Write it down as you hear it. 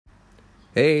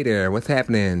Hey there, what's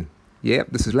happening? Yep,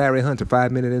 this is Larry Hunter,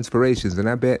 5 Minute Inspirations, and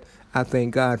I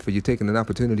thank God for you taking an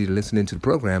opportunity to listen into the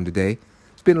program today.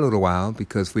 It's been a little while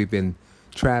because we've been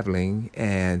traveling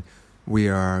and we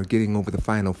are getting over the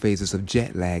final phases of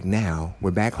jet lag now.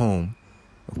 We're back home,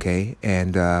 okay?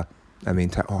 And,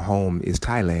 home is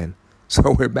Thailand,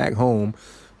 so we're back home.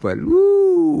 But,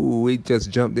 we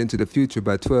just jumped into the future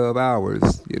by 12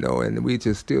 hours, and we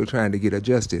just still trying to get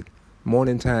adjusted.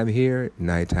 Morning time here,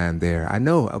 nighttime there. I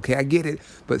know, okay, I get it,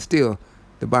 but still,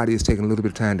 the body is taking a little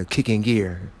bit of time to kick in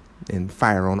gear and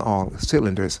fire on all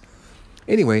cylinders.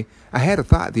 Anyway, I had a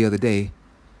thought the other day,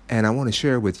 and I want to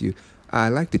share with you. I'd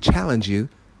like to challenge you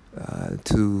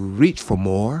to reach for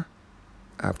more.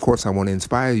 Of course, I want to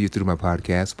inspire you through my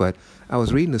podcast, but I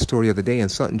was reading the story the other day, and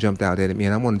something jumped out at me,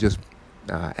 and I want to just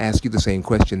ask you the same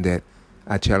question that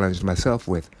I challenged myself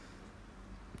with.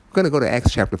 I'm going to go to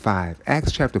Acts chapter 5.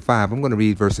 Acts chapter 5, I'm going to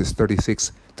read verses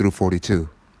 36 through 42.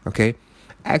 Okay?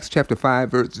 Acts chapter 5,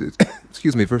 verses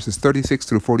 36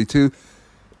 through 42.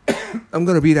 I'm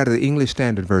going to read out of the English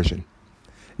Standard Version.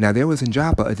 Now there was in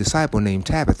Joppa a disciple named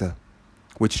Tabitha,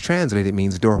 which translated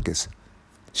means Dorcas.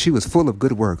 She was full of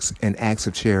good works and acts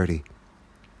of charity.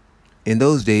 In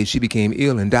those days she became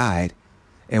ill and died.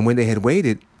 And when they had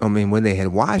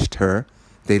washed her,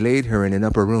 they laid her in an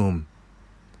upper room.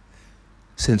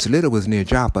 Since Lydda was near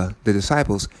Joppa, the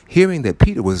disciples, hearing that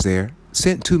Peter was there,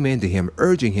 sent 2 men to him,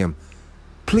 urging him,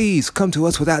 "Please come to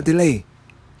us without delay."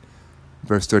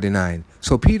 Verse 39.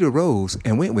 So Peter rose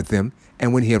and went with them,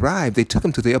 and when he arrived, they took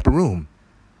him to the upper room.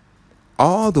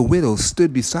 All the widows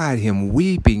stood beside him,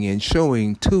 weeping and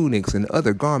showing tunics and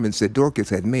other garments that Dorcas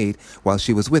had made while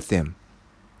she was with them.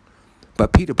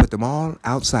 But Peter put them all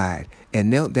outside and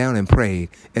knelt down and prayed,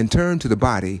 and turning to the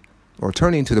body,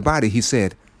 he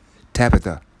said,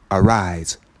 "Tabitha,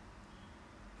 arise."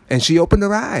 And she opened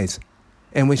her eyes.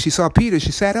 And when she saw Peter,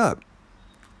 she sat up.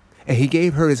 And he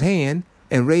gave her his hand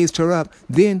and raised her up.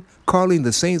 Then, calling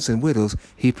the saints and widows,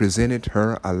 he presented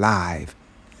her alive.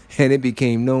 And it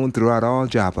became known throughout all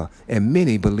Joppa, and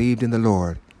many believed in the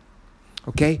Lord.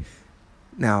 Okay?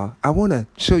 Now, I want to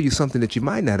show you something that you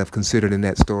might not have considered in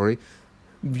that story.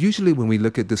 Usually when we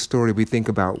look at this story, we think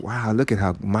about, wow, look at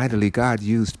how mightily God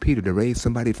used Peter to raise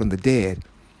somebody from the dead.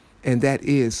 And that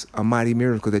is a mighty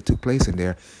miracle that took place in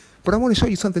there. But I want to show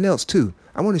you something else, too.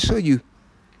 I want to show you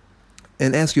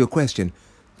and ask you a question.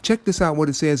 Check this out, what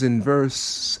it says in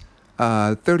verse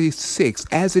 36.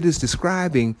 As it is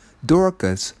describing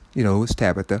Dorcas, it's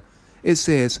Tabitha, it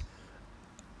says,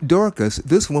 Dorcas,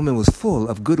 this woman was full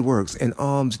of good works and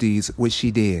alms deeds which she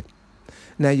did.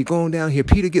 Now you're going down here.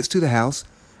 Peter gets to the house,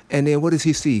 and then what does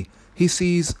he see? He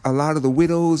sees a lot of the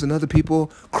widows and other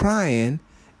people crying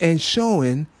and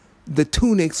showing the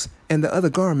tunics and the other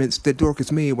garments that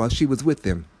Dorcas made while she was with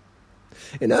them.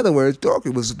 In other words,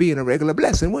 Dorcas was being a regular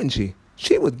blessing, wasn't she?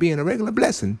 She was being a regular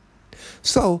blessing.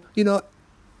 So,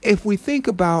 if we think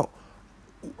about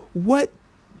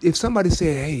if somebody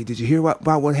said, "Hey, did you hear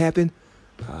about what happened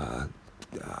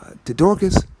to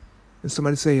Dorcas?" And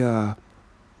somebody say,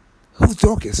 "Who's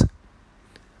Dorcas?"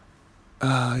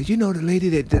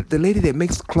 The lady that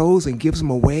makes clothes and gives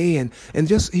them away, and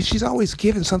she's always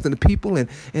giving something to people, and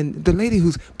the lady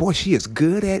she is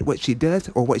good at what she does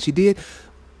or what she did.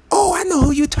 Oh, I know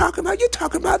who you're talking about. You're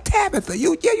talking about Tabitha.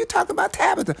 You're talking about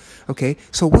Tabitha. Okay,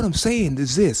 so what I'm saying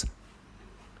is this,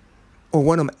 or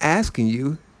what I'm asking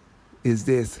you is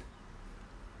this: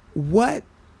 what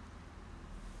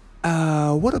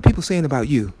are people saying about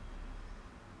you?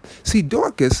 See,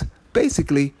 Dorcas,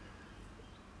 basically,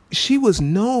 she was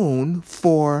known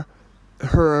for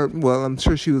her, I'm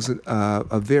sure she was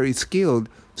a very skilled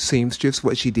seamstress,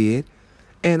 what she did,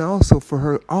 and also for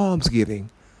her almsgiving,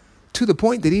 to the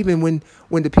point that even when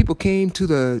the people came to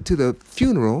the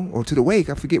funeral or to the wake,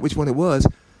 I forget which one it was,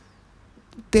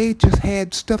 they just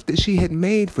had stuff that she had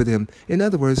made for them. In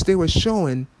other words, they were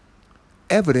showing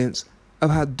evidence of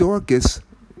how Dorcas,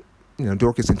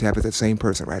 Dorcas and Tabitha, same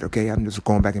person, right? Okay, I'm just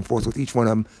going back and forth with each one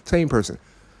of them, same person.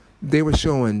 They were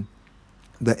showing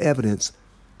the evidence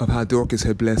of how Dorcas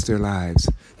had blessed their lives.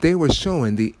 They were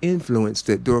showing the influence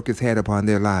that Dorcas had upon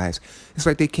their lives. It's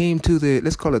like they came to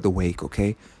let's call it the wake,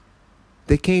 okay?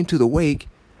 They came to the wake,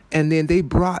 and then they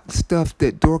brought stuff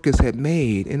that Dorcas had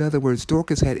made. In other words,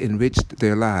 Dorcas had enriched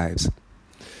their lives.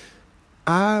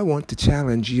 I want to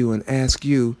challenge you and ask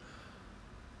you,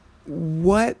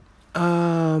 what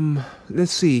are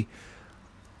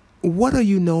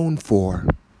you known for?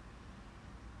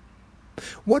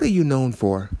 What are you known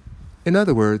for? In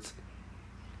other words,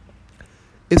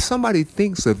 if somebody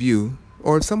thinks of you,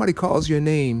 or if somebody calls your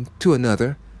name to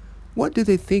another, what do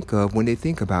they think of when they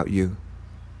think about you?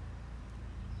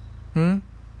 Hmm?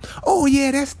 Oh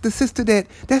yeah, that's the sister that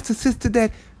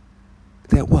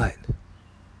what?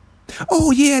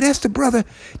 Oh yeah, that's the brother.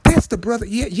 That's the brother.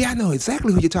 Yeah, I know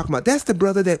exactly who you're talking about. That's the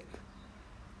brother that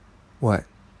what?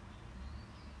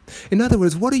 In other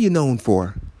words, what are you known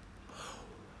for?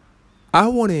 I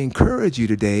want to encourage you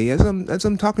today, as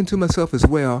I'm talking to myself as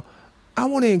well. I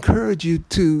want to encourage you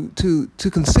to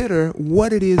consider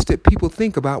what it is that people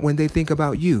think about when they think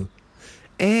about you.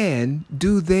 And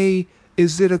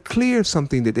is it a clear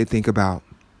something that they think about?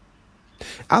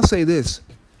 I'll say this.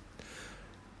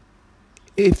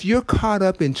 If you're caught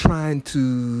up in trying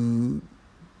to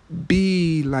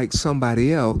be like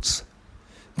somebody else,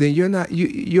 then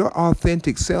your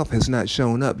authentic self has not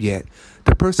shown up yet.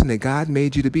 The person that God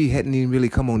made you to be hadn't even really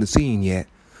come on the scene yet.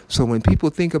 So when people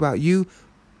think about you,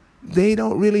 they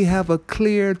don't really have a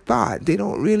clear thought. They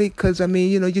don't really, because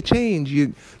you change.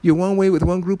 You're one way with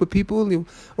one group of people,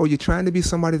 or you're trying to be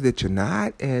somebody that you're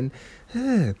not. And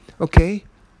okay,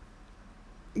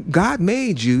 God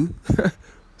made you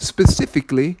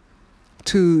specifically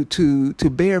to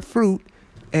bear fruit,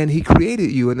 and He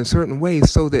created you in a certain way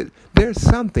so that there's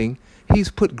something.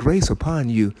 He's put grace upon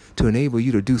you to enable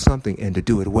you to do something and to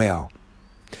do it well.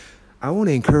 I want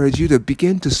to encourage you to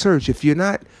begin to search. If you're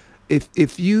not,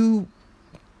 if you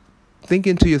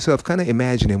thinking to yourself, kind of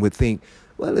imagining, would think,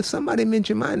 well, if somebody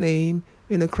mentioned my name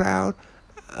in a crowd,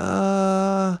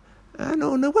 I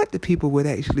don't know what the people would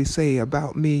actually say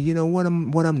about me.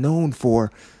 What I'm known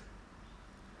for.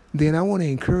 Then I want to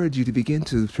encourage you to begin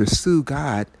to pursue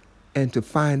God and to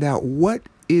find out what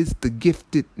is the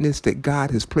giftedness that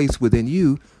God has placed within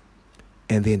you,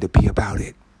 and then to be about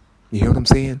it. You hear what I'm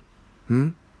saying?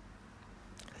 I'm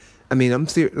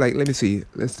serious. Like, let me see.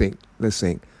 Let's think.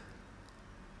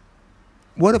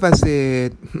 What if I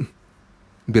said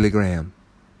Billy Graham?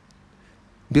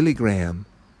 Billy Graham.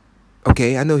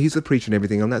 Okay, I know he's a preacher and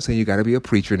everything. I'm not saying you got to be a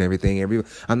preacher and everything.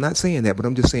 I'm not saying that, but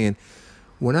I'm just saying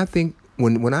when I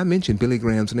mention Billy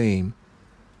Graham's name,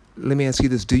 let me ask you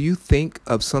this. Do you think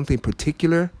of something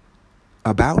particular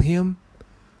about him?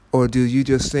 Or do you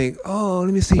just think, oh,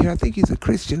 let me see here, I think he's a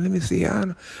Christian. Let me see.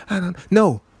 I don't.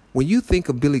 No. When you think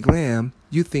of Billy Graham,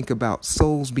 you think about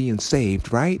souls being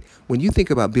saved, right? When you think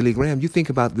about Billy Graham, you think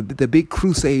about the big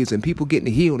crusades and people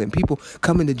getting healed and people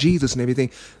coming to Jesus and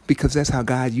everything, because that's how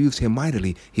God used him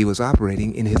mightily. He was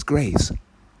operating in His grace.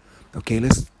 Okay,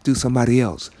 let's do somebody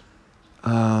else.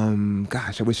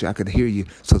 Gosh, I wish I could hear you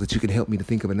so that you can help me to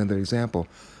think of another example.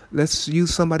 Let's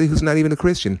use somebody who's not even a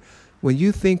Christian. When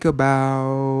you think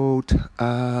about,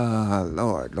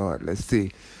 Lord, let's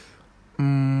see.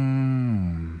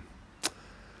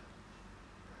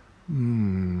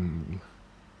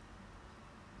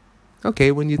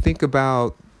 Okay, when you think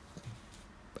about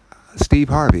Steve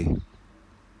Harvey,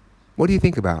 what do you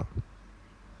think about?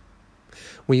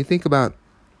 When you think about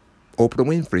Oprah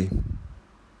Winfrey,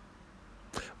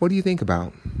 what do you think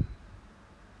about?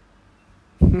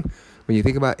 When you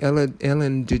think about Ellen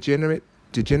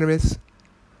DeGeneres,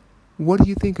 what do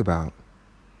you think about?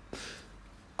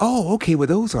 Oh, okay. Well,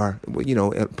 those are,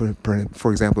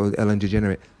 for example, Ellen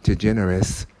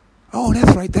DeGeneres. Oh,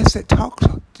 that's right. That's that talk.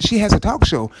 She has a talk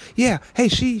show. Yeah. Hey,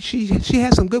 she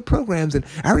has some good programs, and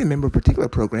I remember a particular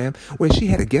program where she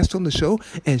had a guest on the show,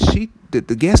 and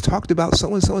the guest talked about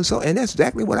so and so and so, and that's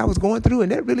exactly what I was going through,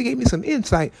 and that really gave me some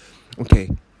insight. Okay,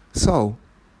 so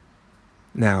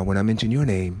now when I mention your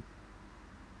name,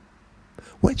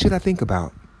 what should I think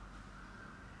about?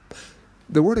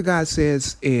 The Word of God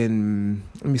says in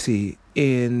 1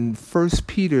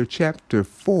 Peter chapter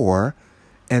 4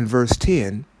 and verse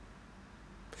 10,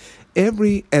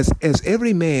 as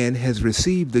every man has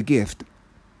received the gift,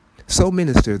 so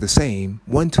minister the same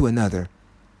one to another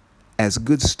as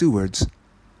good stewards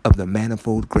of the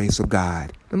manifold grace of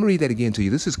God. Let me read that again to you.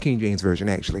 This is King James Version,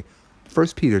 actually. 1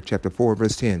 Peter chapter 4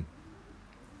 verse 10.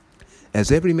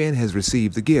 As every man has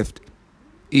received the gift,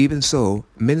 even so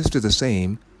minister the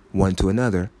same one to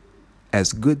another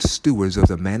as good stewards of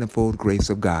the manifold grace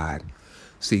of God.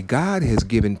 See, God has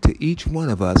given to each one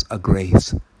of us a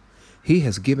grace. He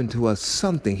has given to us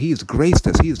something. He has graced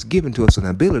us. He has given to us an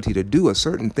ability to do a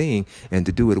certain thing and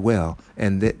to do it well.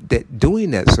 And that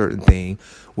doing that certain thing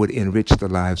would enrich the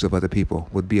lives of other people,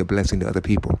 would be a blessing to other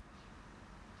people.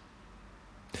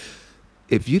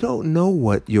 If you don't know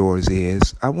what yours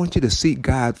is, I want you to seek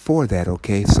God for that,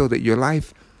 okay? So that your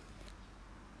life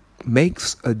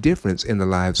makes a difference in the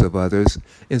lives of others,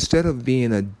 instead of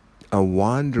being a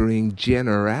wandering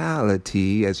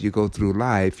generality as you go through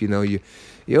life.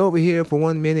 You're over here for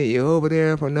 1 minute, you're over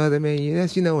there for another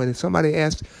minute. And if somebody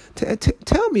asks,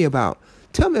 tell me about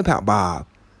Bob.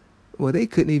 well, they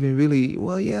couldn't even really,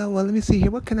 let me see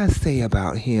here. What can I say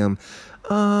about him?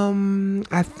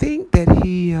 I think that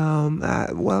he,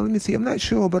 let me see. I'm not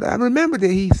sure, but I remember that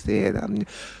he said,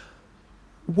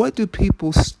 what do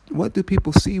people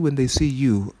see when they see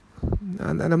you?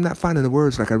 And I'm not finding the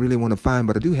words like I really want to find,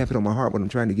 but I do have it on my heart when I'm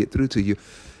trying to get through to you,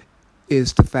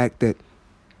 is the fact that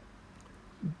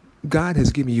God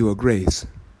has given you a grace.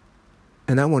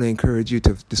 And I want to encourage you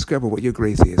to discover what your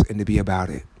grace is and to be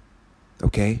about it.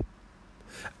 Okay?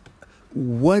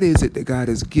 What is it that God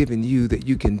has given you that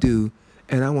you can do?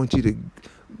 And I want you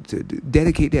to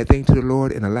dedicate that thing to the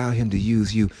Lord and allow him to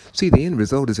use you. See, the end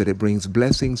result is that it brings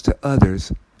blessings to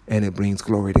others and it brings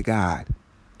glory to God.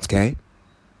 Okay?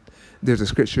 There's a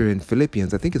scripture in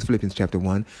Philippians. I think it's Philippians chapter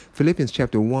 1. Philippians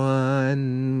chapter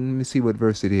 1. Let me see what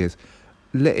verse it is.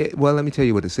 Let me tell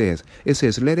you what it says. It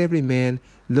says, let every man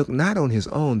look not on his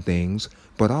own things,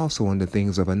 but also on the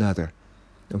things of another.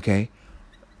 Okay?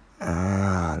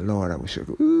 Lord, I wish I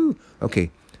could. Ooh. Okay.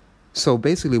 So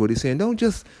basically what he's saying,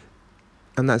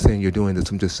 I'm not saying you're doing this.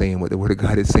 I'm just saying what the word of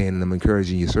God is saying, and I'm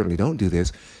encouraging you. Certainly don't do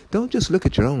this. Don't just look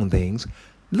at your own things.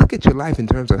 Look at your life in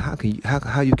terms of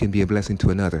how you can be a blessing to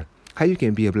another, how you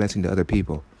can be a blessing to other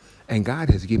people. And God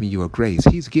has given you a grace.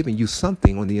 He's given you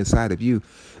something on the inside of you,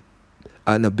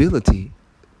 an ability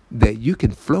that you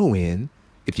can flow in.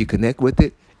 If you connect with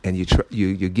it and you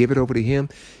give it over to him,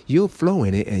 you'll flow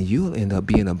in it and you'll end up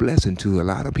being a blessing to a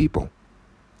lot of people.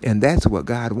 And that's what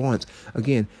God wants.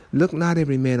 Again, look not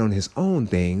every man on his own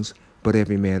things, but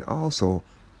every man also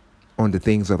on the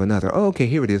things of another. Oh, okay,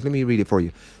 here it is. Let me read it for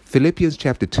you. Philippians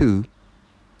chapter 2,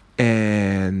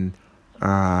 and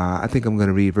I think I'm going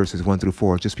to read verses 1 through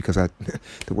 4 just because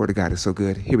the word of God is so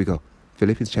good. Here we go.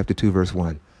 Philippians chapter 2, verse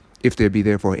 1. If there be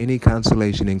therefore any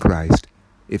consolation in Christ,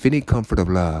 if any comfort of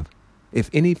love, if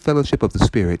any fellowship of the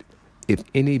Spirit, if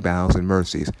any bowels and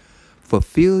mercies,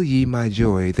 fulfill ye my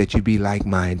joy that you be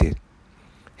like-minded,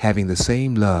 having the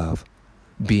same love,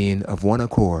 being of one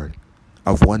accord,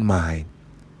 of one mind.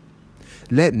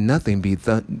 Let nothing be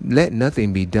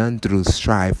done through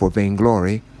strife or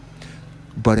vainglory,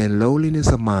 but in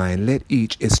lowliness of mind let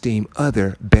each esteem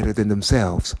other better than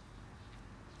themselves.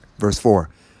 Verse 4.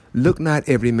 Look not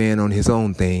every man on his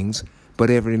own things, but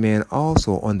every man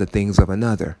also on the things of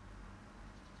another.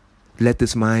 Let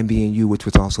this mind be in you, which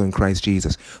was also in Christ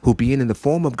Jesus, who being in the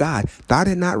form of God, thought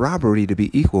it not robbery to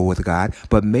be equal with God,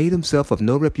 but made himself of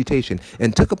no reputation,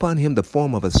 and took upon him the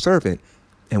form of a servant,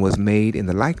 and was made in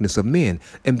the likeness of men.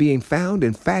 And being found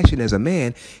in fashion as a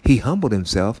man, he humbled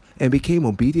himself, and became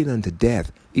obedient unto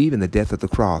death, even the death of the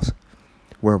cross.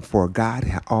 Wherefore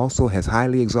God also has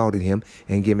highly exalted him,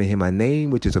 and given him a name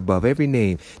which is above every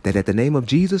name, that at the name of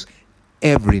Jesus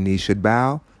every knee should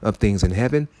bow, of things in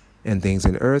heaven, and things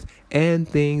in earth, and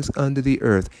things under the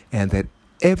earth, and that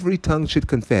every tongue should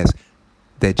confess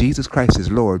that Jesus Christ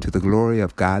is Lord, to the glory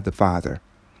of God the Father.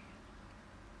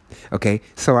 Okay,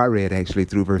 so I read actually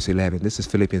through verse 11. This is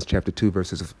Philippians chapter 2,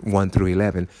 verses 1 through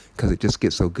 11, because it just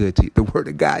gets so good to you. The word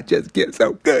of God just gets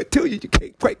so good to you. You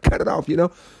can't quite cut it off,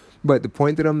 But the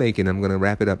point that I'm making, I'm going to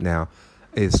wrap it up now,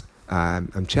 is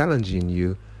I'm challenging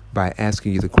you by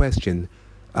asking you the question,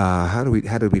 how do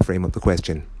we frame up the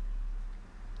question?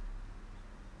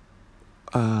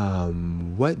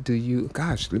 What do you,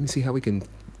 let me see how we can,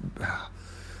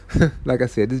 like I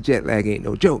said, this jet lag ain't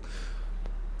no joke.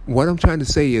 What I'm trying to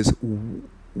say is,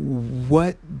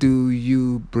 what do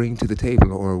you bring to the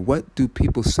table, or what do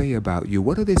people say about you?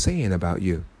 What are they saying about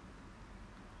you?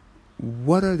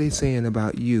 What are they saying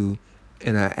about you?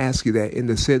 And I ask you that in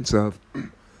the sense of,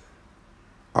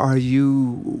 what are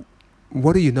you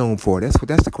known for? That's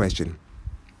the question.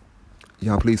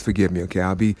 Y'all, please forgive me, okay?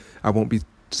 I won't be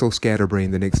so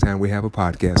scatterbrained the next time we have a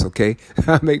podcast, okay?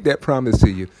 I make that promise to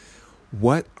you.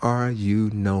 What are you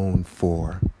known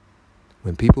for?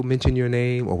 When people mention your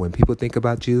name, or when people think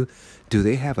about you, do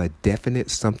they have a definite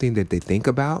something that they think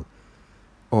about?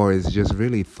 Or is it just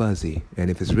really fuzzy? And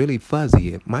if it's really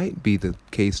fuzzy, it might be the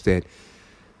case that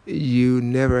you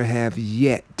never have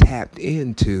yet tapped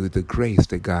into the grace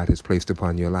that God has placed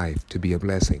upon your life to be a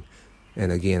blessing.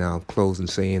 And again, I'll close in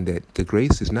saying that the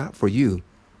grace is not for you.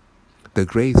 The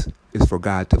grace is for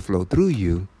God to flow through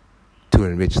you to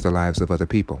enrich the lives of other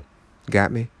people.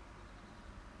 Got me?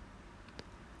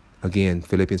 Again,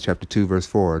 Philippians chapter 2, verse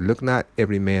 4. Look not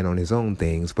every man on his own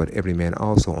things, but every man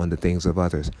also on the things of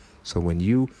others. So when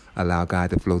you allow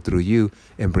God to flow through you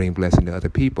and bring blessing to other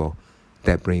people,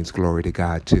 that brings glory to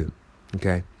God too.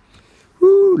 Okay?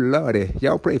 Woo, Lordy.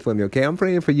 Y'all pray for me, okay? I'm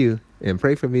praying for you, and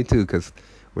pray for me too, because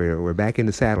we're back in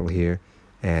the saddle here,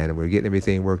 and we're getting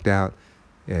everything worked out,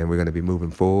 and we're going to be moving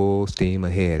full steam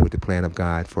ahead with the plan of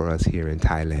God for us here in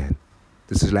Thailand.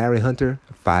 This is Larry Hunter,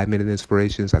 5-Minute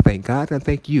Inspirations. I thank God and I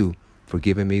thank you for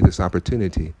giving me this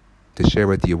opportunity to share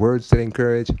with you words that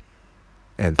encourage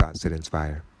and thoughts that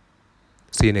inspire.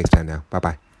 See you next time now.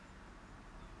 Bye-bye.